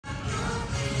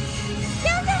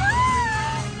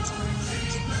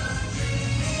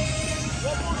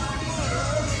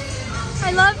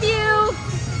I love you.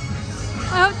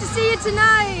 I hope to see you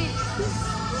tonight.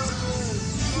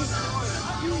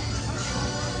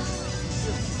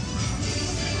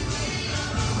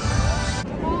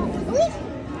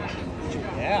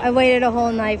 Yeah. I waited a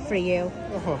whole night for you.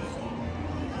 Oh.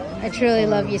 I truly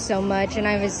love you so much, and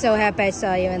I was so happy I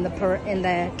saw you in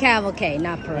the cavalcade,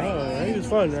 not parade. Oh, it was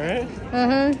fun, right?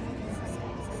 Uh-huh.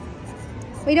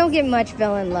 We don't get much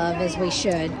villain love as we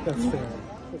should. That's fair.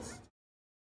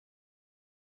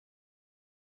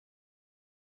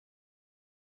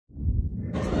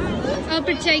 I'll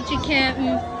protect you,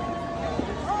 Captain.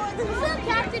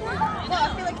 Captain.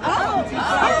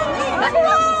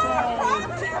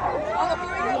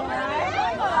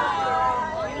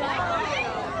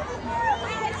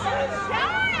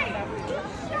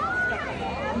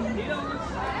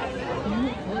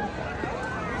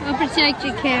 I'll protect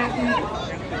you, Captain.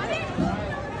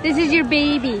 This is your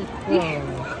baby.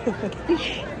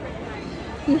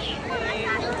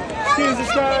 Excuse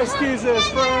us, guys. Excuse us,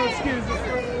 friends. Excuse us,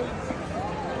 friends.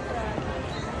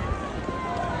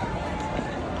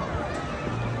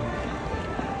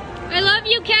 I love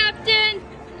you, Captain.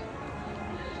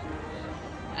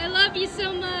 I love you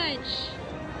so much.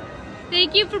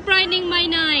 Thank you for brightening my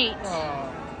night.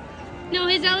 No,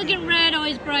 his elegant red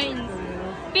always brightens.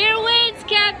 Fair winds,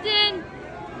 Captain.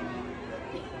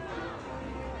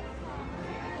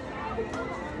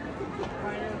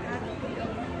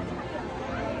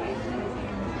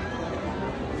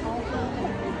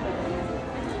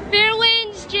 Fair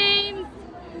winds, James.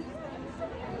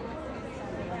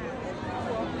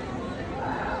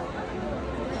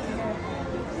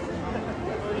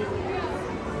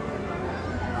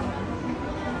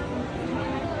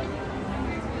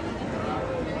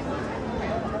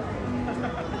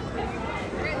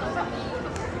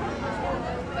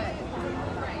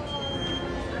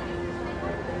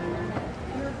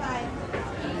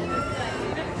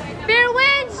 Fair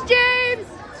winds, James.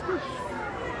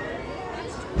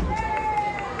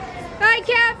 Bye,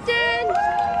 Captain. Woo!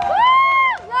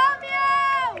 Love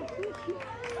you.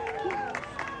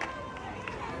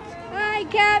 Bye,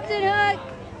 Captain Hook.